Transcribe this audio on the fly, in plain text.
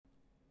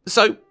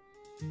So,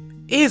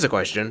 here's a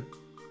question.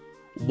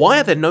 Why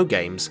are there no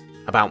games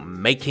about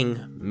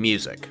making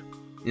music?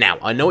 Now,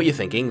 I know what you're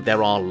thinking,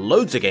 there are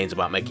loads of games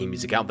about making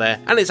music out there,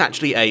 and it's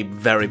actually a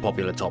very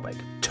popular topic.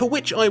 To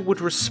which I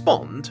would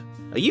respond,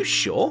 are you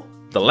sure?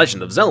 The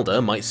Legend of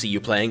Zelda might see you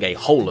playing a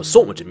whole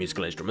assortment of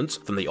musical instruments,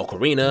 from the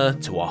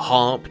ocarina, to a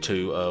harp,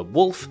 to a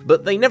wolf,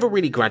 but they never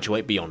really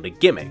graduate beyond a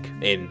gimmick.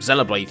 In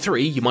Xenoblade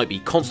 3, you might be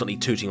constantly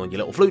tooting on your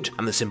little flute,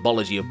 and the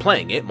symbology of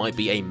playing it might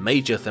be a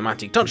major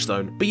thematic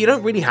touchstone, but you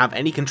don't really have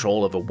any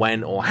control over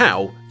when or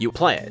how you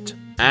play it.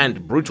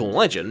 And Brutal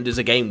Legend is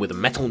a game with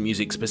metal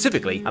music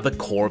specifically at the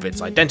core of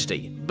its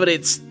identity, but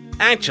it's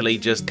actually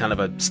just kind of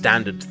a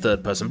standard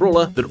third-person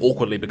brawler that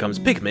awkwardly becomes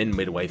Pikmin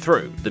midway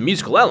through. The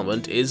musical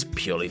element is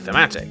purely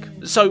thematic.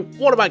 So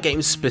what about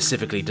games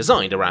specifically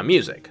designed around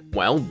music?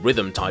 Well,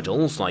 rhythm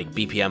titles like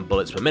BPM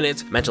Bullets Per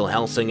Minute, Mental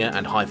Health Singer,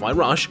 and Hi-Fi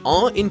Rush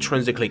are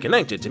intrinsically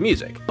connected to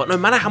music, but no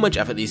matter how much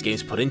effort these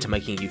games put into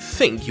making you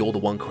think you're the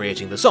one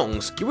creating the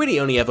songs, you're really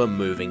only ever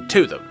moving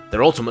to them.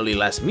 They're ultimately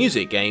less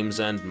music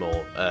games and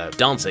more,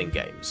 dancing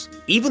games.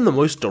 Even the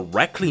most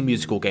directly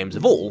musical games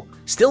of all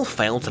still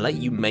fail to let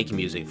you make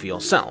music for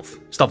yourself.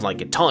 Stuff like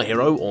Guitar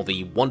Hero or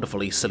the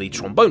wonderfully silly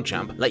Trombone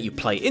Champ let you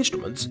play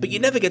instruments, but you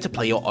never get to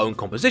play your own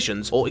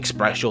compositions or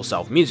express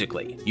yourself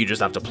musically. You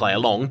just have to play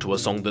along to a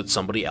song that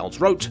somebody else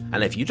wrote,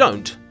 and if you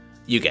don't,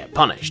 you get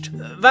punished.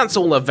 That's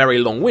all a very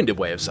long-winded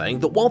way of saying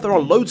that while there are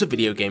loads of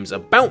video games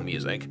about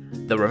music,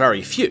 there are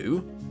very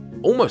few,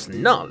 almost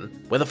none,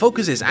 where the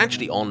focus is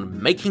actually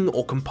on making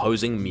or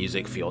composing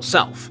music for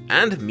yourself.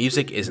 And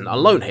music isn't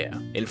alone here.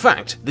 In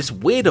fact, this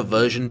weird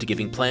aversion to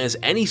giving players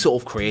any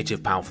sort of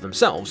creative power for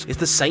themselves is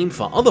the same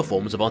for other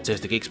forms of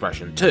artistic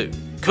expression too.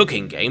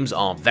 Cooking games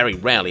are very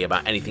rarely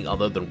about anything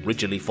other than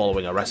rigidly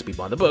following a recipe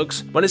by the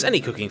books, when as any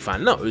cooking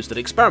fan knows that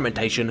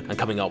experimentation and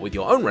coming up with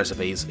your own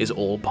recipes is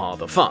all part of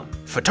the fun.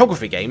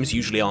 Photography games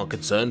usually aren't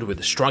concerned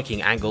with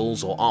striking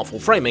angles or artful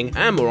framing,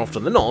 and more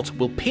often than not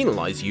will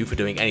penalise you for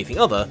doing anything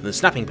other than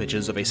snapping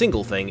pictures of a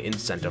single thing in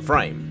center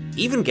frame.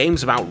 Even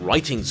games about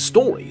writing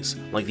stories,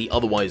 like The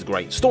Otherwise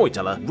Great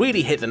Storyteller,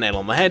 really hit the nail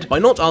on the head by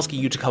not asking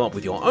you to come up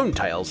with your own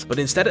tales, but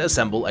instead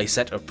assemble a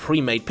set of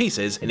pre-made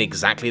pieces in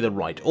exactly the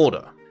right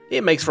order.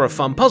 It makes for a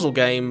fun puzzle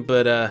game,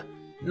 but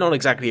not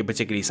exactly a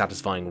particularly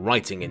satisfying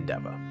writing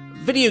endeavour.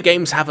 Video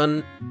games have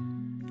an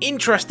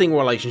interesting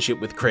relationship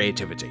with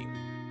creativity,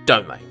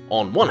 don't they?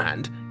 On one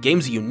hand,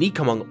 games are unique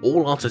among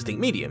all artistic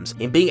mediums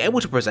in being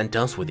able to present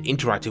us with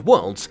interactive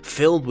worlds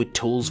filled with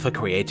tools for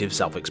creative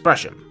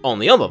self-expression. On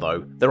the other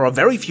though, there are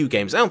very few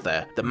games out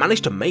there that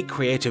manage to make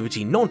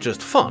creativity not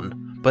just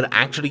fun, but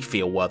actually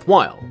feel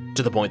worthwhile,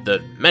 to the point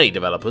that many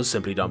developers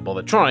simply don't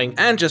bother trying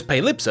and just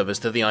pay lip service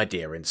to the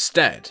idea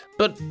instead.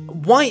 But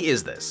why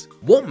is this?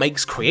 What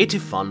makes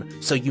creative fun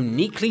so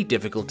uniquely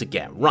difficult to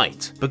get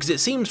right? Because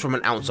it seems from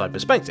an outside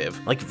perspective,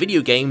 like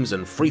video games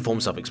and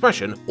freeform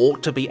self-expression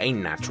ought to be a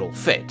natural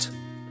fit.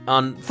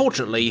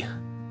 Unfortunately,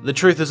 the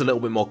truth is a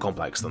little bit more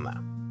complex than that.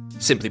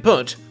 Simply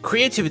put,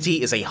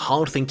 creativity is a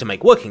hard thing to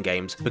make work in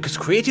games because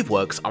creative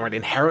works are an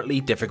inherently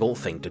difficult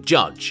thing to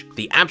judge.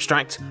 The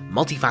abstract,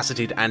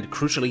 multifaceted, and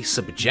crucially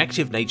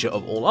subjective nature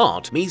of all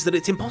art means that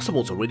it's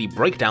impossible to really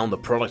break down the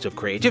product of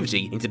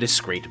creativity into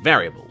discrete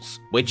variables,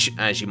 which,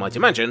 as you might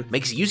imagine,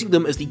 makes using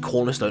them as the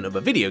cornerstone of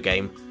a video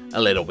game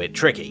a little bit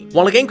tricky.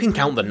 While a game can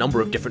count the number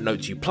of different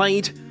notes you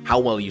played, how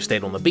well you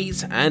stayed on the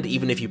beat, and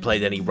even if you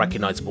played any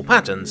recognizable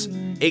patterns,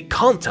 it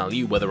can't tell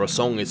you whether a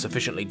song is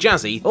sufficiently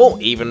jazzy, or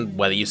even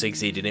whether you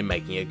succeeded in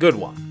making a good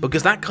one,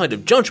 because that kind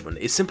of judgment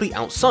is simply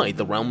outside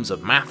the realms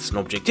of maths and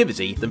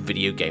objectivity that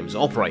video games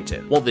operate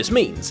in. What this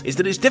means is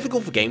that it's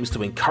difficult for games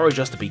to encourage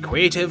us to be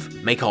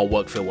creative, make our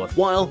work feel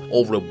worthwhile,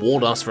 or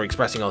reward us for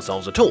expressing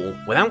ourselves at all,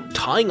 without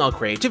tying our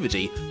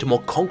creativity to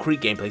more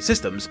concrete gameplay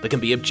systems that can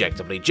be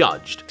objectively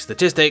judged.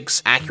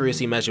 Statistics,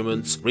 accuracy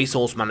measurements,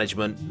 resource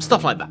management,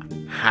 stuff like that.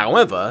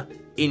 However,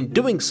 in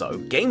doing so,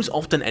 games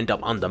often end up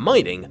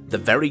undermining the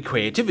very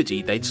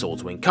creativity they'd sought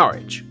to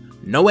encourage.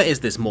 Nowhere is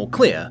this more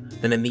clear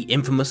than in the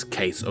infamous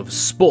case of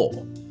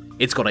Spore.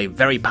 It's got a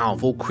very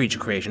powerful creature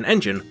creation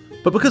engine,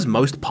 but because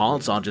most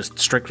parts are just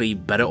strictly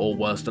better or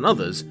worse than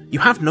others, you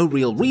have no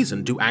real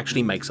reason to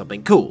actually make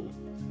something cool.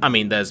 I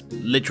mean, there's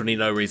literally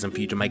no reason for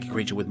you to make a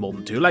creature with more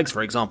than 2 legs,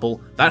 for example.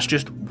 That's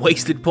just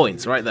wasted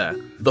points right there.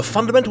 The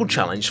fundamental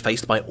challenge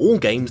faced by all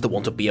games that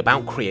want to be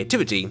about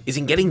creativity is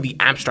in getting the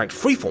abstract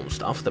freeform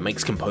stuff that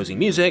makes composing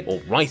music,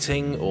 or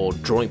writing, or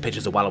drawing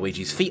pictures of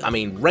Waluigi's feet,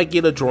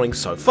 regular drawing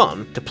so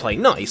fun, to play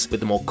nice with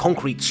the more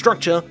concrete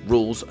structure,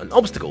 rules, and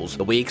obstacles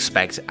that we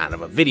expect out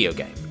of a video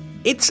game.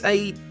 It's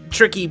a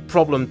tricky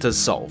problem to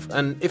solve,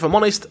 and if I'm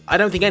honest, I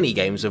don't think any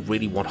games have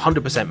really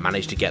 100%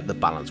 managed to get the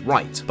balance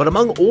right. But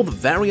among all the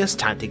various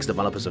tactics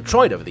developers have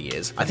tried over the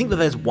years, I think that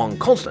there's one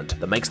constant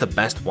that makes the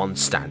best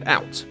ones stand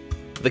out.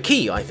 The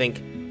key, I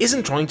think,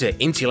 isn't trying to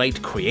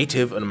insulate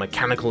creative and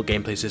mechanical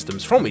gameplay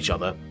systems from each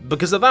other,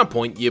 because at that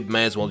point you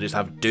may as well just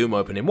have Doom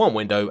open in one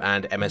window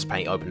and MS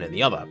Paint open in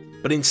the other,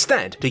 but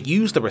instead to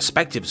use the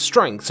respective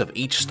strengths of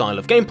each style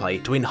of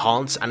gameplay to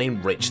enhance and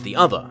enrich the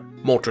other.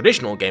 More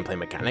traditional gameplay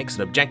mechanics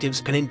and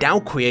objectives can endow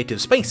creative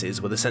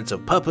spaces with a sense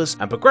of purpose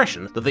and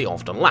progression that they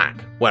often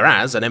lack,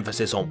 whereas an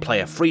emphasis on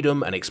player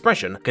freedom and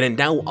expression can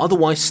endow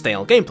otherwise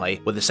stale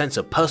gameplay with a sense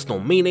of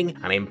personal meaning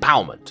and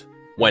empowerment.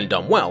 When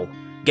done well,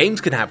 games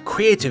can have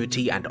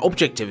creativity and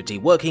objectivity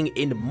working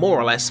in more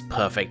or less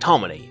perfect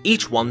harmony,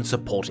 each one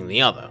supporting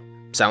the other.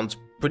 Sounds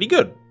pretty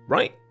good,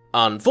 right?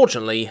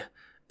 Unfortunately,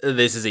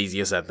 this is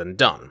easier said than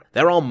done.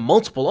 There are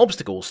multiple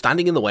obstacles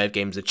standing in the way of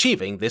games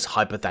achieving this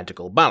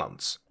hypothetical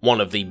balance. One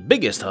of the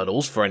biggest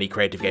hurdles for any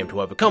creative game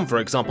to overcome, for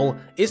example,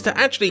 is to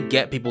actually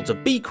get people to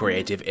be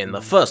creative in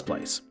the first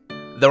place.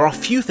 There are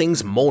few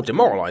things more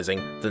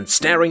demoralizing than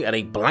staring at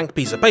a blank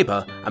piece of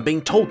paper and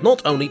being told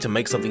not only to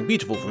make something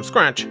beautiful from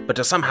scratch, but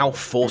to somehow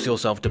force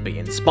yourself to be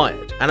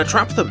inspired. And a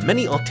trap that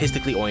many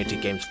artistically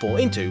oriented games fall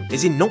into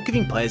is in not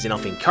giving players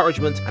enough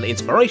encouragement and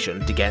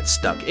inspiration to get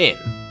stuck in,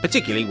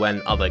 particularly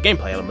when other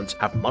gameplay elements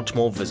have much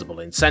more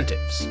visible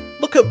incentives.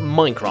 Look at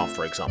Minecraft,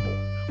 for example,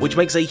 which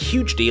makes a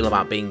huge deal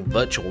about being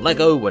virtual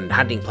Lego and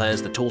handing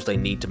players the tools they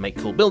need to make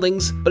cool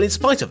buildings, but in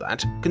spite of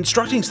that,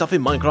 constructing stuff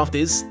in Minecraft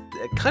is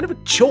kind of a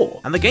chore,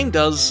 and the game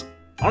does,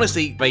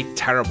 honestly, a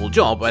terrible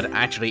job at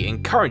actually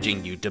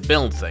encouraging you to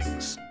build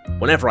things.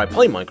 Whenever I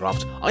play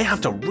Minecraft, I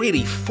have to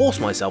really force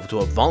myself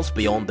to advance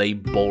beyond a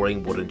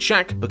boring wooden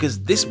shack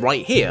because this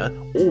right here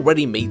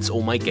already meets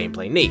all my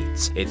gameplay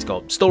needs. It's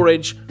got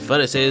storage,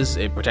 furnaces,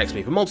 it protects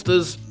me from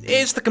monsters,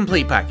 it's the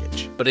complete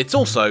package. But it's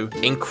also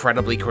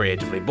incredibly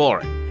creatively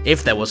boring.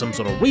 If there was some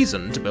sort of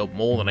reason to build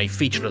more than a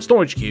featureless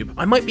storage cube,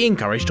 I might be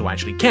encouraged to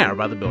actually care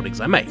about the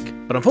buildings I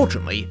make, but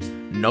unfortunately,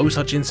 no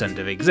such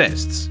incentive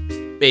exists.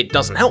 It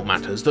doesn't help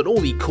matters that all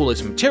the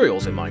coolest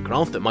materials in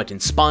Minecraft that might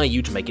inspire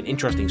you to make an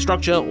interesting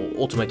structure or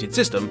automated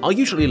system are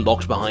usually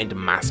locked behind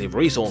massive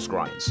resource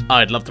grinds.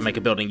 I'd love to make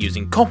a building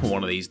using copper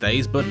one of these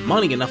days, but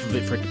mining enough of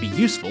it for it to be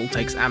useful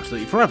takes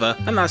absolutely forever,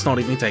 and that's not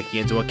even taking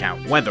into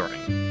account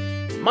weathering.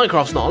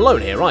 Minecraft's not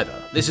alone here either.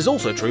 This is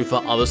also true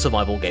for other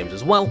survival games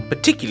as well,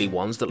 particularly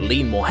ones that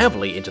lean more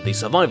heavily into the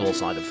survival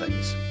side of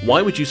things.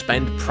 Why would you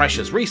spend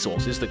precious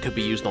resources that could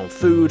be used on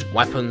food,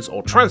 weapons,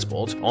 or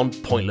transport on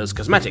pointless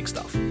cosmetic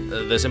stuff?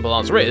 The simple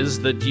answer is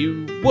that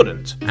you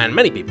wouldn't. And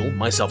many people,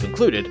 myself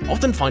included,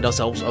 often find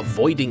ourselves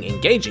avoiding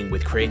engaging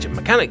with creative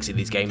mechanics in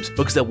these games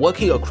because they're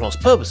working at cross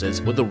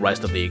purposes with the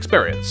rest of the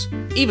experience,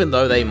 even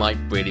though they might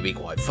really be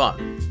quite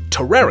fun.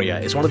 Terraria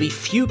is one of the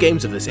few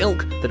games of this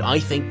ilk that I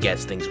think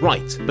gets things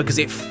right, because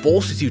it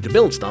forces you to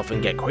build stuff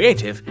and get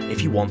creative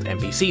if you want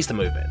NPCs to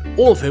move in,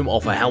 all of whom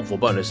offer helpful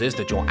bonuses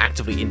that you're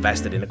actively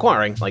invested in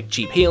acquiring, like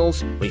cheap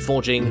heals,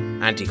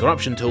 reforging,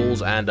 anti-corruption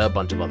tools, and a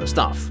bunch of other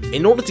stuff.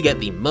 In order to get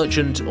the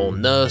merchant, or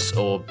nurse,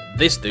 or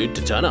this dude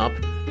to turn up,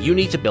 you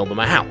need to build them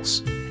a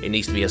house. It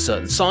needs to be a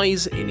certain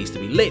size, it needs to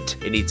be lit,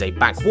 it needs a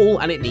back wall,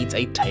 and it needs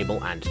a table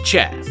and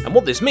chair. And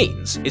what this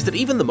means is that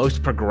even the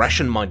most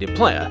progression-minded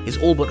player is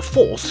all but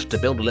forced to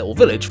build a little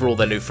village for all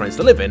their new friends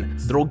to live in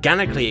that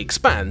organically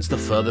expands the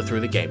further through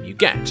the game you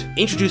get,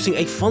 introducing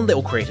a fun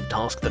little creative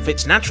task that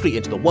fits naturally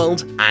into the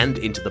world and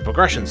into the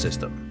progression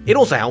system. It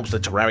also helps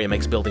that Terraria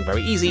makes building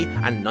very easy,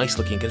 and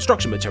nice-looking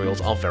construction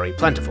materials are very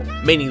plentiful,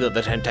 meaning that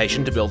the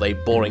temptation to build a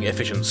boring,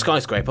 efficient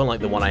skyscraper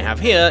like the one I have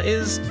here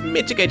is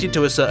mitigated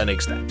to a certain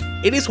extent.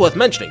 It is worth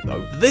mentioning,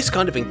 though, that this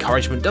kind of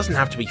encouragement doesn't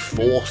have to be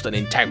forced and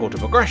integral to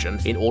progression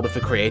in order for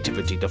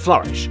creativity to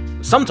flourish.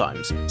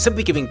 Sometimes,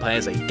 simply giving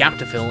players a gap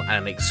to fill and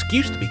an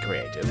excuse to be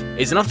creative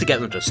is enough to get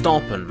them to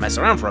stop and mess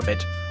around for a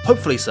bit,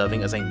 hopefully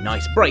serving as a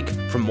nice break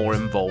from more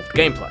involved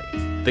gameplay.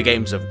 The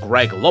games of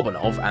Greg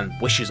Lobanov and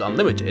Wishes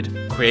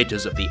Unlimited,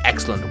 creators of the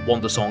excellent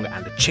Wandersong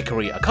and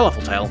Chicory A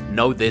Colourful Tale,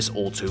 know this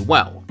all too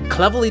well,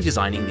 cleverly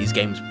designing these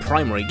games'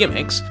 primary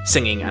gimmicks,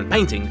 singing and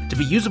painting, to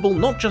be usable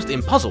not just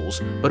in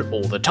puzzles, but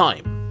all the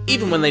time,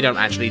 even when they don't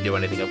actually do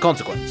anything of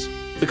consequence.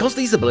 Because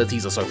these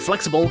abilities are so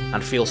flexible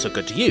and feel so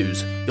good to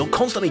use, you'll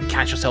constantly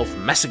catch yourself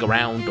messing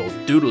around or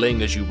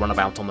doodling as you run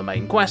about on the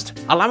main quest,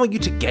 allowing you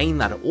to gain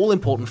that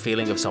all-important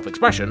feeling of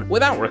self-expression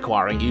without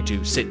requiring you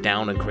to sit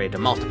down and create a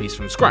masterpiece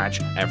from scratch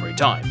every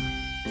time.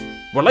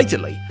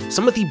 Relatedly,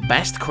 some of the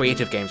best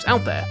creative games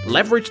out there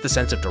leverage the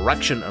sense of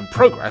direction and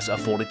progress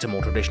afforded to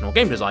more traditional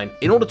game design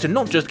in order to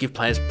not just give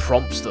players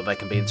prompts that they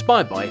can be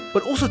inspired by,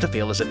 but also to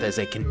feel as if there's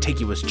a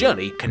contiguous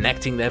journey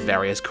connecting their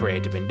various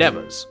creative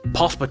endeavours.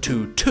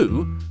 Passepartout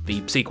 2,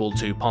 the sequel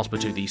to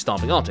Passepartout the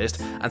Starving Artist,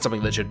 and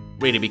something that should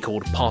really be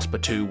called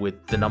Passepartout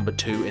with the number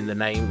 2 in the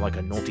name like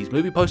a noughties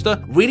movie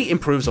poster, really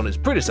improves on its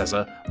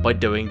predecessor by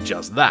doing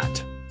just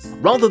that.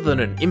 Rather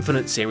than an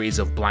infinite series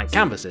of blank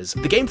canvases,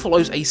 the game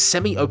follows a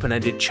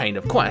semi-open-ended chain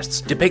of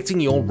quests depicting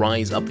your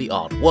rise up the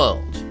art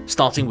world,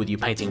 starting with you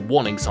painting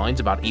warning signs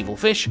about evil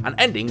fish and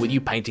ending with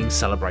you painting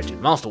celebrated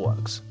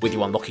masterworks, with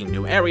you unlocking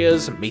new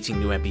areas, meeting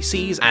new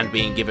NPCs, and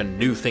being given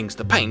new things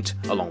to paint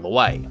along the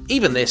way.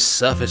 Even this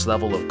surface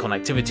level of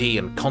connectivity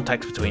and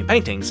context between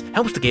paintings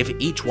helps to give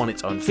each one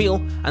its own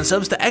feel and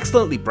serves to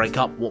excellently break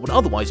up what would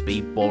otherwise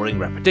be boring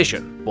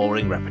repetition,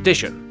 boring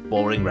repetition,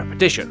 boring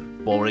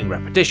repetition, boring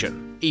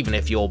repetition, even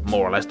if you're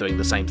more or less doing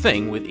the same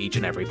thing with each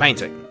and every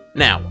painting.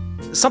 Now,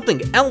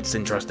 Something else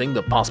interesting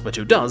that Passepartout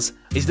 2 does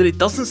is that it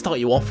doesn't start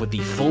you off with the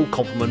full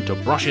complement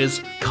of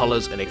brushes,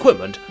 colours and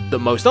equipment that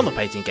most other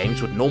painting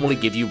games would normally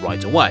give you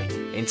right away.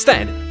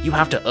 Instead, you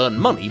have to earn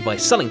money by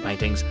selling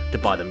paintings to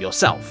buy them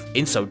yourself.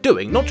 In so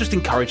doing, not just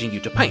encouraging you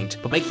to paint,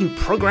 but making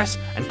progress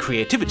and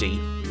creativity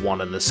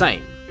one and the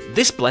same.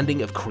 This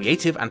blending of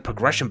creative and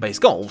progression-based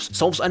goals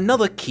solves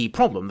another key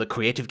problem that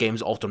creative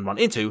games often run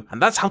into,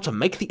 and that's how to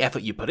make the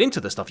effort you put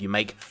into the stuff you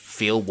make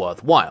feel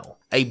worthwhile.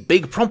 A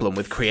big problem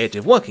with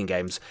creative working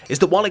games is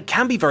that while it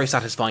can be very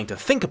satisfying to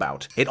think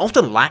about, it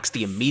often lacks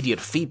the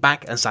immediate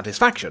feedback and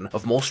satisfaction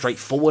of more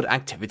straightforward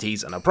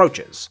activities and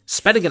approaches.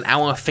 Spending an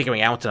hour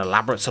figuring out an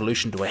elaborate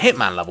solution to a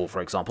Hitman level,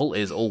 for example,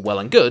 is all well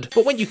and good,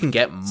 but when you can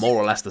get more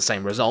or less the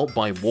same result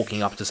by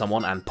walking up to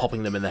someone and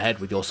popping them in the head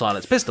with your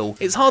silenced pistol,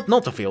 it's hard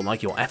not to feel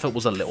like your effort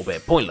was a little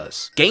bit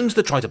pointless. Games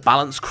that try to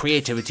balance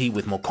creativity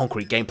with more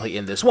concrete gameplay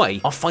in this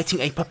way are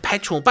fighting a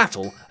perpetual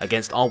battle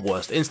against our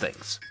worst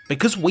instincts.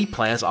 Because we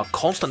players are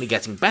constantly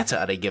getting better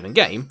at a given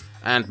game,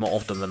 and more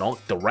often than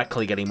not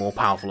directly getting more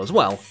powerful as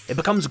well, it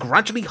becomes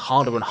gradually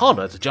harder and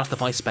harder to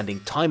justify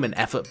spending time and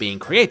effort being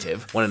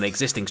creative when an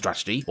existing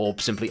strategy, or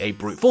simply a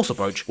brute force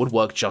approach, would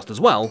work just as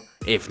well,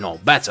 if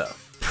not better.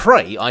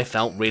 Prey, I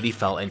felt, really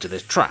fell into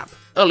this trap.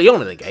 Early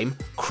on in the game,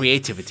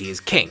 creativity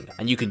is king,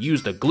 and you can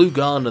use the glue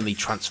gun and the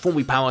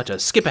transformy power to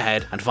skip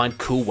ahead and find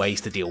cool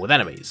ways to deal with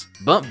enemies.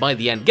 But by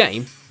the end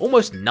game,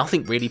 almost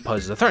nothing really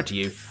poses a threat to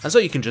you, and so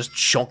you can just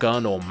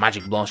shotgun or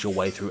magic blast your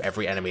way through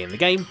every enemy in the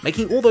game,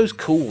 making all those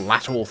cool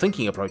lateral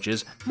thinking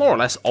approaches more or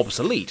less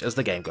obsolete as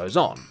the game goes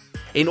on.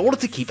 In order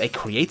to keep a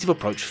creative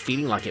approach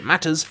feeling like it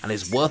matters and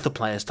is worth the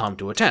player's time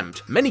to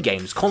attempt, many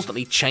games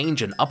constantly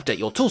change and update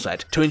your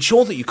toolset to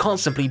ensure that you can't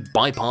simply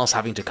bypass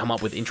having to come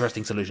up with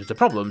interesting solutions to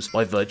problems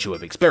by virtue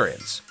of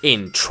experience.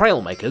 In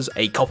Trailmakers,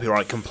 a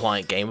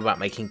copyright-compliant game about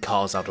making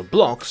cars out of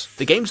blocks,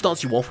 the game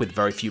starts you off with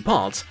very few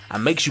parts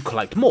and makes you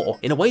collect more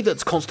in a way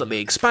that's constantly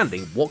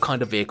expanding what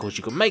kind of vehicles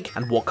you can make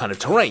and what kind of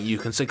terrain you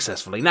can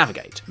successfully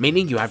navigate,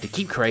 meaning you have to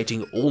keep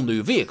creating all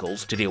new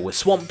vehicles to deal with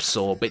swamps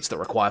or bits that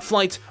require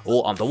flight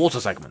or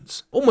underwater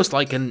segments, almost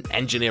like an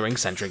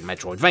engineering-centric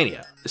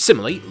Metroidvania.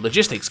 Similarly,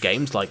 logistics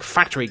games like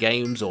factory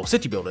games or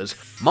city builders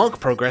mark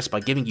progress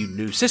by giving you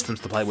new systems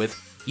to play with,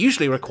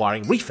 usually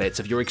requiring refits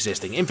of your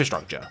existing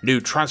infrastructure.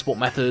 New transport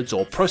methods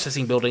or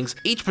processing buildings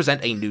each present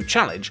a new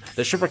challenge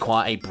that should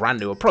require a brand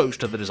new approach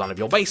to the design of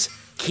your base,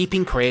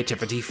 keeping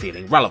creativity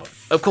feeling relevant.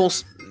 Of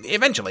course,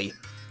 eventually,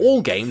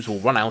 all games will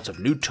run out of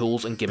new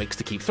tools and gimmicks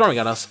to keep throwing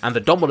at us, and the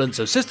dominance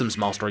of systems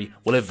mastery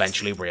will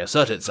eventually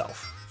reassert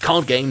itself.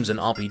 Card games and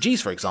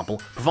RPGs, for example,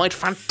 provide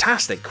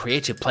fantastic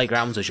creative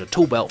playgrounds as your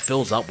tool belt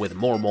fills up with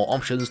more and more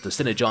options to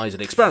synergize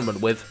and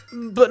experiment with,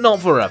 but not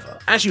forever.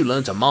 As you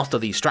learn to master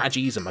these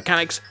strategies and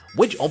mechanics,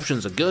 which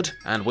options are good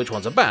and which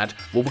ones are bad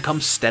will become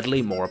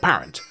steadily more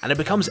apparent, and it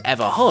becomes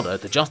ever harder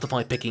to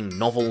justify picking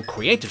novel,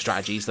 creative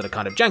strategies that are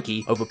kind of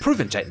janky over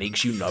proven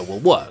techniques you know will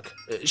work.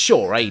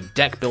 Sure, a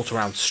deck built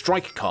around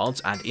strike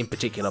cards, and in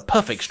particular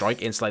Perfect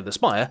Strike in Slay the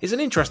Spire, is an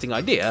interesting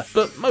idea,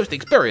 but most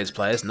experienced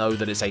players know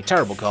that it's a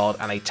terrible card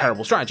and a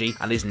terrible strategy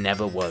and is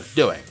never worth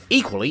doing.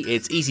 Equally,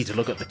 it's easy to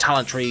look at the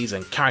talent trees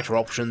and character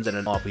options in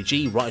an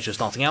RPG right as you're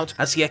starting out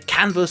and see a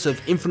canvas of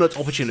infinite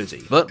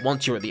opportunity, but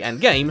once you're at the end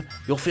game,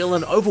 you'll feel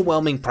an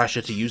overwhelming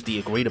pressure to use the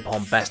agreed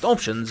upon best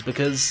options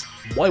because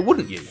why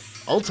wouldn't you?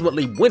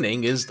 Ultimately,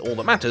 winning is all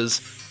that matters,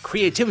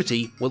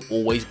 creativity will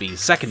always be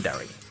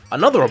secondary.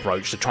 Another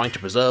approach to trying to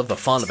preserve the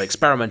fun of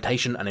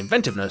experimentation and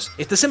inventiveness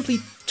is to simply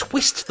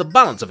twist the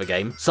balance of a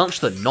game such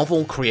that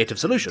novel creative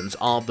solutions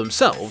are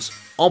themselves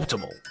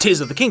optimal.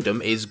 Tears of the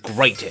Kingdom is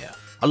great here.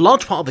 A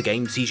large part of the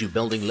game sees you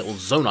building little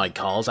Zonite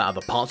cars out of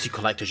the parts you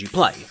collect as you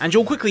play, and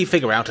you'll quickly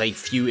figure out a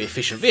few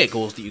efficient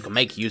vehicles that you can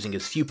make using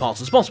as few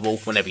parts as possible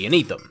whenever you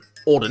need them.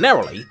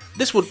 Ordinarily,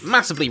 this would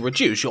massively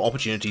reduce your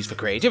opportunities for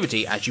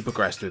creativity as you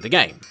progress through the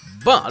game.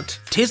 But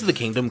Tears of the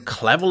Kingdom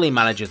cleverly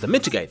manages to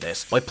mitigate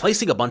this by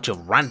placing a bunch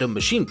of random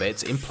machine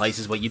bits in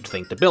places where you'd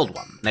think to build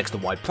one. Next to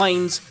wide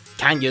plains,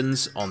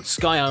 canyons, on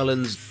sky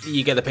islands,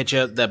 you get the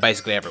picture, they're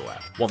basically everywhere.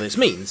 What this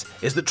means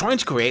is that trying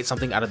to create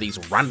something out of these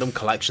random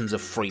collections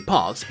of free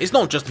parts is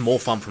not just more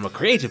fun from a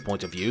creative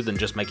point of view than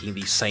just making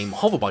the same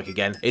hoverbike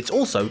again, it's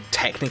also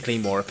technically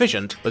more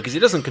efficient because it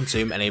doesn't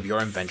consume any of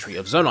your inventory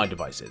of Zonite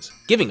devices,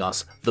 giving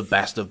us the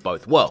best of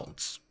both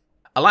worlds.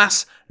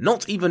 Alas,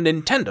 not even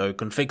Nintendo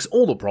can fix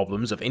all the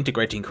problems of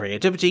integrating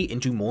creativity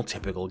into more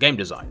typical game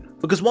design.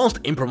 Because whilst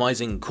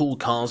improvising cool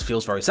cars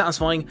feels very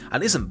satisfying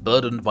and isn't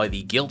burdened by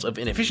the guilt of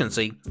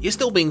inefficiency, you're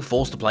still being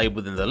forced to play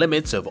within the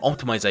limits of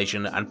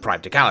optimization and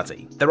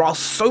practicality. There are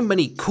so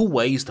many cool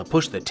ways to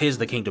push the Tears of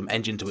the Kingdom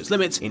engine to its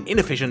limits in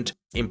inefficient,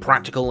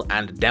 impractical,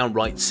 and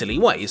downright silly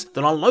ways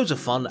that are loads of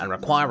fun and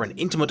require an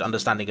intimate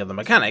understanding of the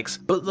mechanics,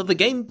 but that the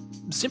game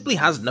simply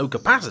has no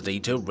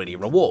capacity to really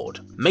reward,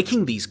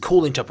 making these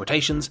cool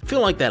interpretations feel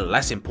like they're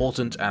less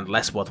important and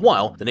less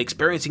worthwhile than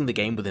experiencing the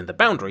game within the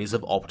boundaries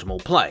of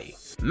optimal play.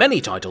 Many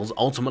titles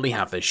ultimately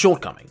have this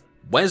shortcoming,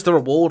 Where's the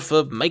reward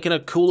for making a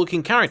cool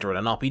looking character in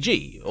an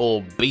RPG,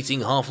 or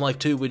beating Half-Life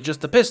 2 with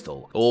just a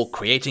pistol, or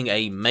creating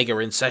a mega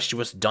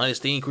incestuous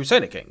dynasty in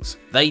Crusader Kings?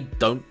 They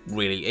don't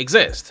really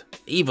exist,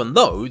 even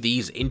though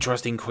these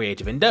interesting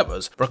creative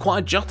endeavours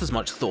require just as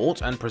much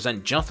thought and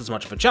present just as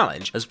much of a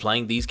challenge as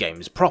playing these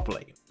games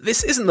properly.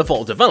 This isn't the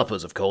fault of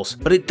developers, of course,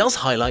 but it does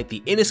highlight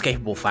the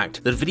inescapable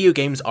fact that video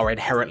games are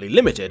inherently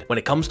limited when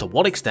it comes to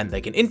what extent they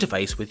can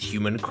interface with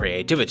human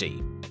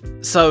creativity.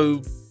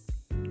 So,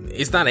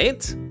 is that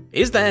it?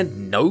 Is there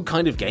no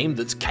kind of game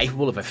that's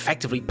capable of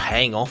effectively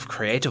paying off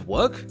creative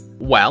work?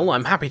 Well,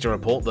 I'm happy to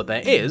report that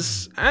there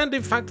is, and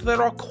in fact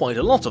there are quite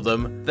a lot of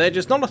them. They're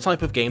just not a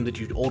type of game that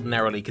you'd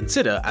ordinarily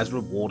consider as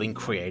rewarding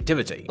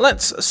creativity.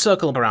 Let's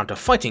circle around to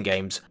fighting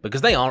games,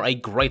 because they are a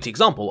great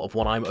example of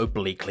what I'm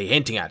obliquely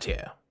hinting at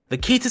here. The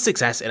key to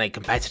success in a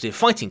competitive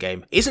fighting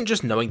game isn't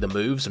just knowing the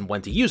moves and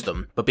when to use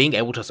them, but being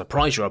able to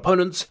surprise your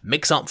opponents,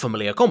 mix up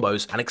familiar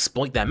combos, and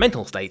exploit their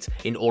mental state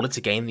in order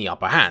to gain the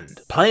upper hand.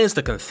 Players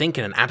that can think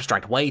in an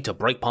abstract way to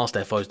break past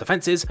their foes'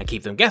 defenses and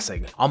keep them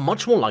guessing are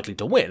much more likely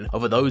to win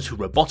over those who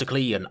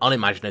robotically and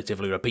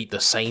unimaginatively repeat the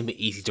same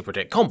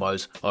easy-to-predict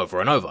combos over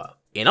and over.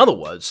 In other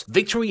words,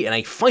 victory in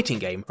a fighting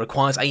game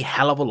requires a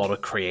hell of a lot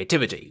of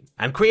creativity,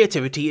 and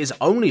creativity is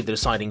only the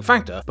deciding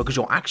factor because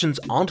your actions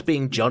aren't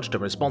being judged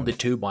and responded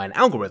to by an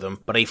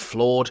algorithm, but a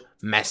flawed,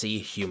 messy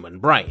human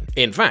brain.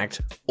 In fact,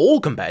 all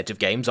competitive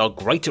games are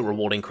great at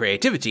rewarding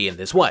creativity in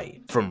this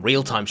way, from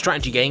real-time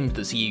strategy games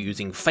that see you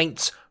using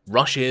feints,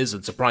 rushes,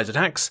 and surprise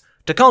attacks,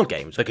 to card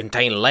games that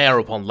contain layer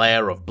upon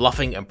layer of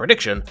bluffing and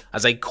prediction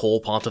as a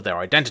core part of their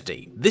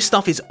identity. This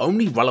stuff is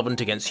only relevant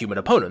against human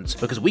opponents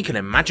because we can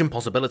imagine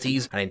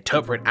possibilities and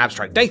interpret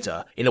abstract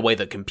data in a way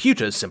that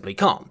computers simply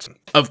can't.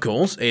 Of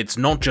course, it's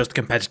not just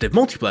competitive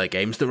multiplayer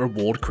games that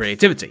reward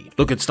creativity.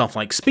 Look at stuff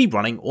like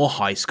speedrunning or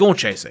high score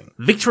chasing.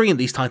 Victory in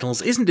these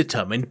titles isn't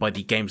determined by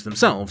the games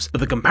themselves,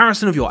 but the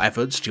comparison of your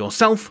efforts to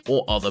yourself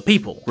or other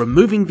people,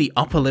 removing the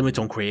upper limit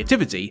on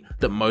creativity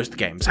that most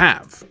games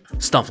have.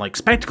 Stuff like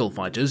spectacle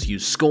fighters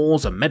use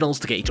scores and medals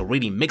to get you to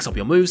really mix up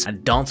your moves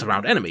and dance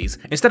around enemies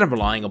instead of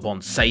relying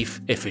upon safe,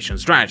 efficient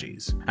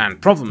strategies.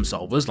 And problem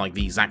solvers like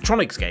the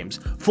Zachtronics games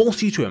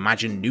force you to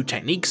imagine new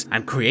techniques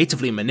and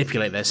creatively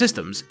manipulate their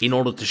systems in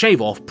order to shave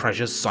off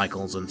precious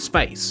cycles and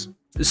space.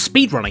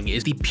 Speedrunning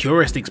is the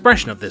purest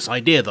expression of this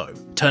idea though,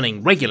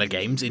 turning regular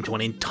games into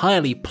an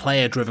entirely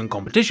player-driven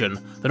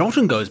competition that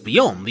often goes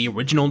beyond the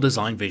original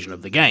design vision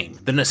of the game.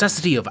 The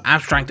necessity of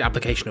abstract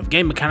application of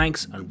game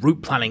mechanics and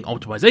route planning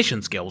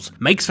optimization skills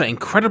makes for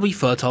incredibly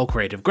fertile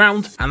creative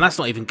ground, and that's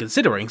not even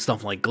considering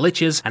stuff like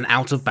glitches and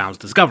out-of-bounds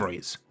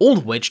discoveries, all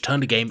of which turn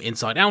the game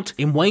inside out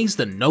in ways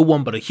that no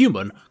one but a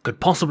human could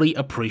possibly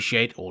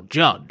appreciate or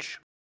judge.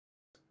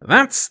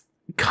 That's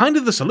kind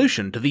of the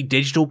solution to the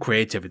digital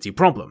creativity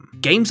problem.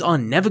 Games are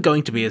never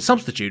going to be a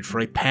substitute for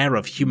a pair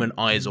of human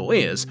eyes or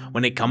ears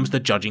when it comes to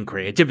judging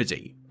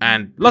creativity.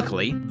 And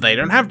luckily, they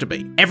don't have to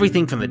be.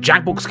 Everything from the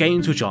Jackbox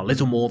games, which are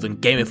little more than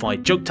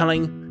gamified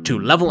joke-telling, to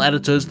level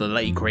editors that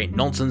let you create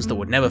nonsense that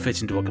would never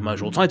fit into a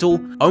commercial title,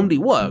 only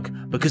work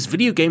because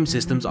video game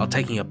systems are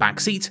taking a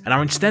back seat and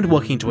are instead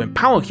working to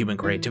empower human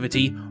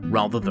creativity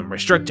rather than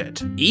restrict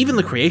it. Even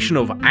the creation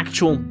of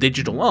actual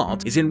digital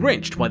art is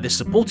enriched by this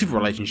supportive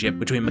relationship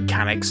between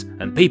mechanics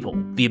and people.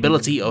 The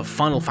ability of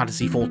Final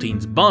Fantasy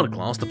XIV's Bard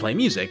class to play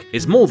music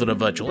is more than a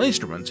virtual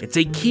instrument, it's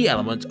a key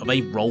element of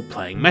a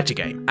role-playing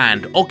metagame.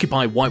 And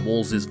Occupy White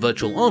Walls'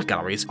 virtual art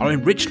galleries are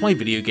enriched by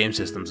video game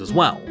systems as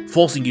well,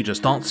 forcing you to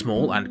start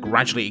small and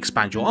gradually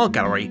expand your art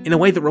gallery in a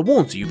way that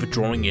rewards you for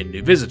drawing in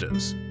new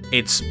visitors.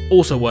 It's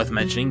also worth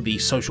mentioning the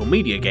social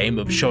media game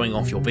of showing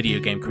off your video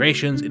game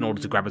creations in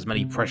order to grab as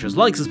many precious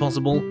likes as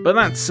possible, but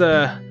that's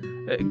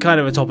kind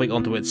of a topic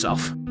unto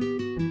itself.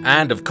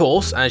 And of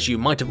course, as you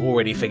might have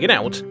already figured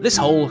out, this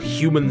whole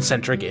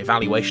human-centric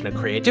evaluation of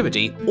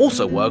creativity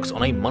also works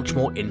on a much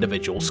more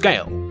individual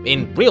scale.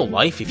 In real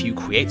life, if you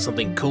create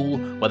something cool,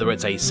 whether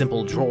it's a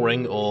simple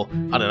drawing or,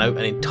 I don't know,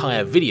 an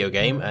entire video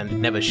game and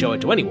never show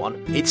it to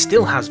anyone, it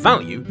still has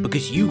value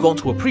because you got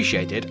to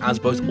appreciate it as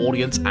both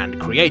audience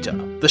and creator.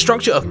 The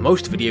structure of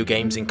most video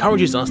games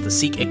encourages us to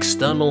seek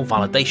external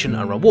validation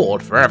and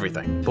reward for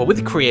everything, but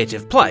with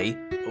creative play,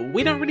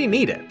 we don't really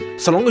need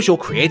it. So long as your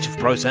creative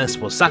process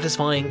was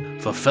satisfying,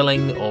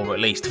 fulfilling, or at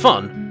least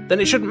fun, then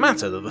it shouldn't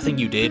matter that the thing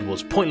you did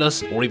was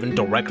pointless or even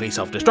directly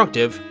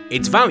self-destructive,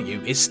 its value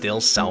is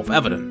still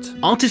self-evident.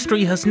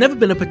 Artistry has never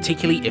been a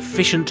particularly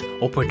efficient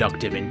or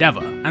productive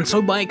endeavour, and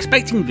so by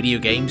expecting video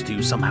games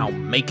to somehow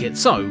make it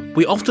so,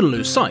 we often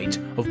lose sight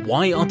of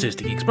why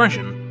artistic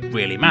expression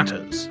really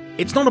matters.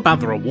 It's not about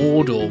the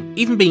reward or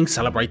even being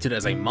celebrated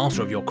as a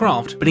master of your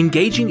craft, but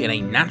engaging in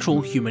a natural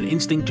human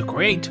instinct to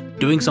create,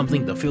 doing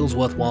something that feels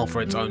worthwhile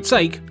for its own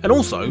sake, and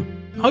also,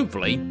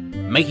 hopefully,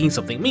 making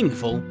something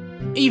meaningful,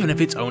 even if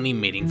it's only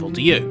meaningful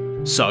to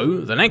you. So,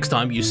 the next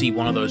time you see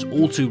one of those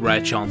all too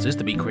rare chances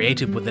to be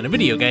creative within a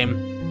video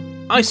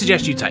game, I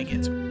suggest you take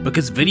it,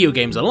 because video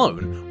games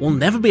alone will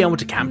never be able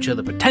to capture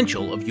the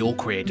potential of your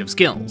creative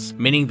skills,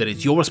 meaning that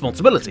it's your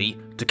responsibility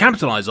to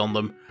capitalize on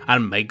them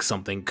and make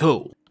something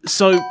cool.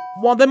 So,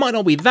 while there might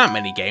not be that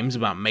many games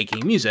about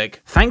making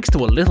music, thanks to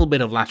a little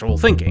bit of lateral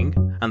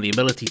thinking, and the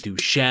ability to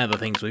share the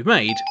things we've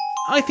made,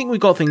 I think we've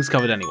got things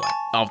covered anyway.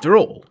 After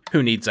all,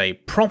 who needs a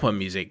proper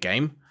music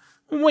game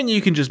when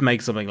you can just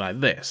make something like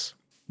this,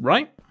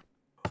 right?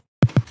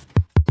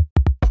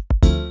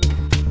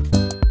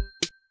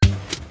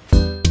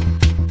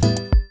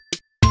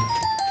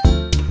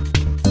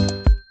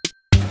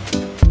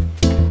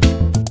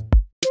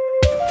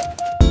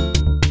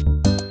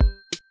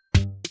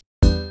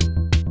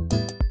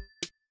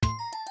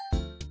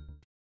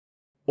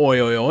 Oi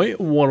oi oi,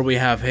 what do we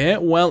have here?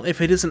 Well,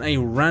 if it isn't a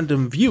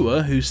random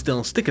viewer who's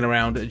still sticking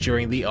around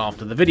during the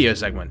after the video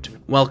segment.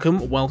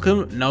 Welcome,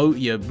 welcome. No,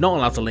 you're not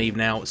allowed to leave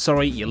now.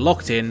 Sorry, you're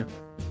locked in.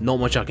 Not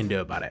much I can do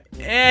about it.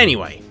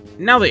 Anyway,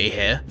 now that you're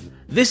here,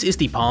 this is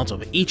the part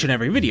of each and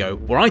every video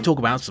where I talk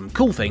about some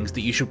cool things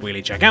that you should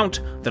really check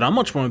out that are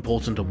much more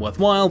important and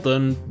worthwhile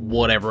than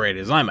whatever it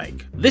is I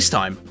make. This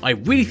time, I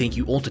really think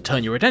you ought to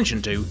turn your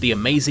attention to the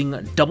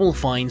amazing Double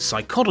Fine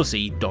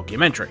Psychodicy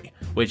documentary,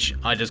 which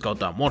I just got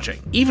done watching.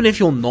 Even if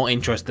you're not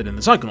interested in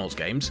the Psychonauts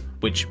games,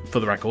 which for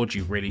the record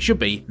you really should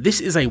be,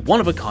 this is a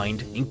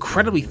one-of-a-kind,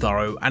 incredibly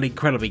thorough and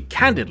incredibly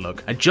candid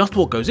look at just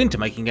what goes into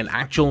making an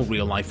actual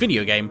real-life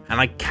video game,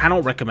 and I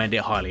cannot recommend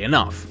it highly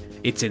enough.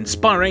 It's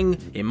inspiring,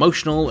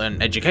 emotional,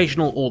 and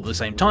educational all at the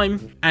same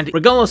time, and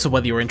regardless of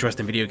whether your interest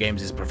in video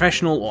games is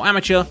professional or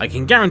amateur, I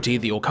can guarantee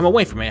that you'll come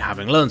away from it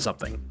having learned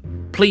something.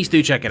 Please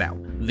do check it out.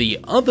 The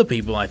other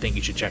people I think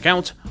you should check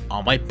out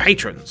are my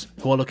patrons,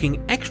 who are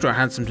looking extra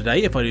handsome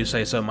today, if I do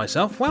say so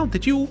myself. Well,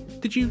 did you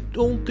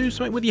all do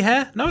something with your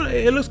hair? No,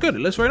 it looks good, it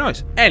looks very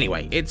nice.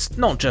 Anyway, it's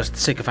not just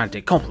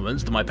sycophantic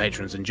compliments that my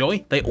patrons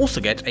enjoy, they also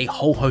get a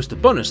whole host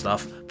of bonus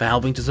stuff for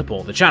helping to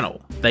support the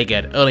channel. They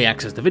get early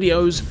access to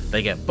videos,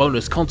 they get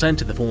bonus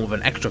content in the form of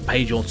an extra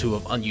page or two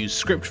of unused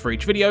script for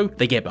each video,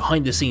 they get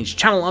behind the scenes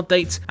channel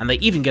updates, and they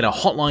even get a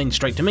hotline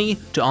straight to me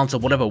to answer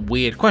whatever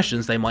weird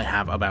questions they might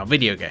have about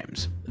video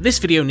games. This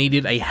video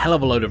needed a hell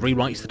of a load of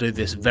rewrites to do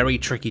this very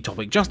tricky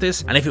topic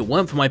justice, and if it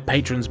weren't for my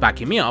patrons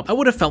backing me up, I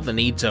would have felt the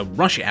need to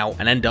rush it out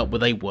and end up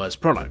with a worse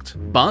product.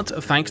 But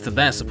thanks to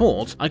their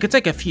support, I could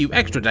take a few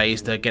extra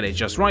days to get it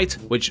just right,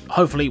 which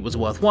hopefully was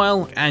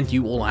worthwhile, and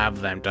you all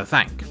have them to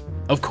thank.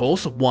 Of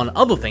course, one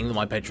other thing that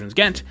my patrons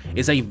get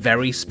is a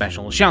very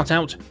special shout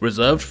out,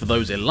 reserved for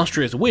those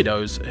illustrious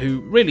weirdos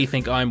who really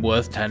think I'm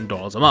worth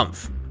 $10 a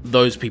month.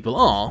 Those people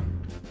are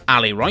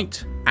Ali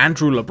Wright,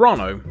 Andrew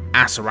Labrano,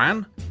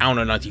 Asaran,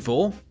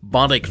 Auno94,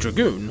 Bardic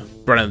Dragoon,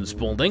 Brennan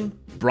Spalding,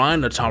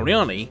 Brian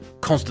Notariani,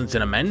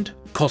 Constantine Amend,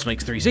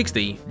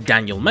 Cosmix360,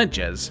 Daniel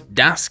Medjes,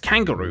 Das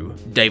Kangaroo,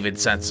 David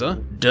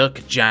Setzer,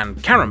 Dirk Jan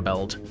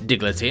Karambeld,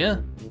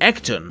 Digletier,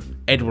 Ekton,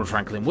 Edward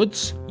Franklin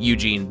Woods,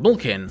 Eugene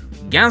Bulkin,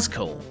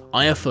 Gazkul,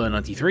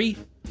 IFR93,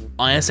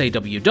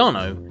 ISAW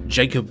Dano,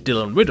 Jacob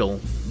Dylan Riddle,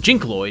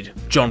 Jinkloid,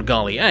 John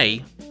Garley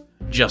A,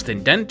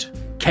 Justin Dent,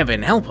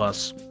 Kevin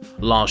Helpus,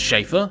 Lars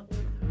Schaefer,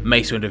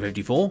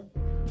 Mace154,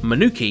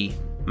 Manuki,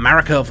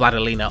 Marika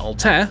Vladilina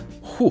Altair,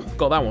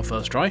 got that one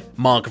first try,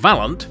 Mark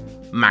Vallant,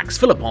 Max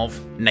Filipov,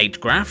 Nate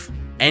Graff,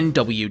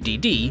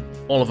 NWDD,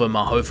 Oliver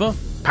Marhofer,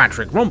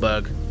 Patrick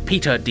Romberg,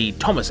 Peter D.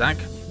 Tomasak,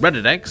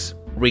 Redidex,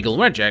 Regal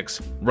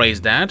Regex, Ray's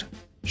Dad,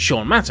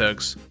 Sean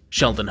Mattox,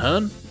 Sheldon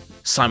Hearn,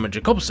 Simon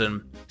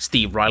Jacobson,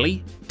 Steve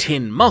Riley,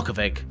 Tin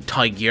Markovic,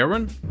 Ty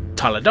Guren,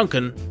 Tyler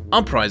Duncan,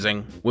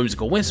 Uprising,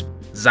 Whimsical Wisp,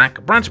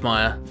 Zach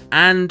Brantmeyer,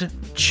 and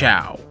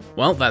ciao.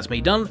 Well, that's me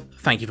done.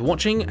 Thank you for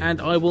watching,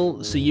 and I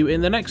will see you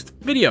in the next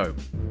video.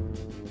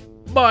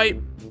 Bye!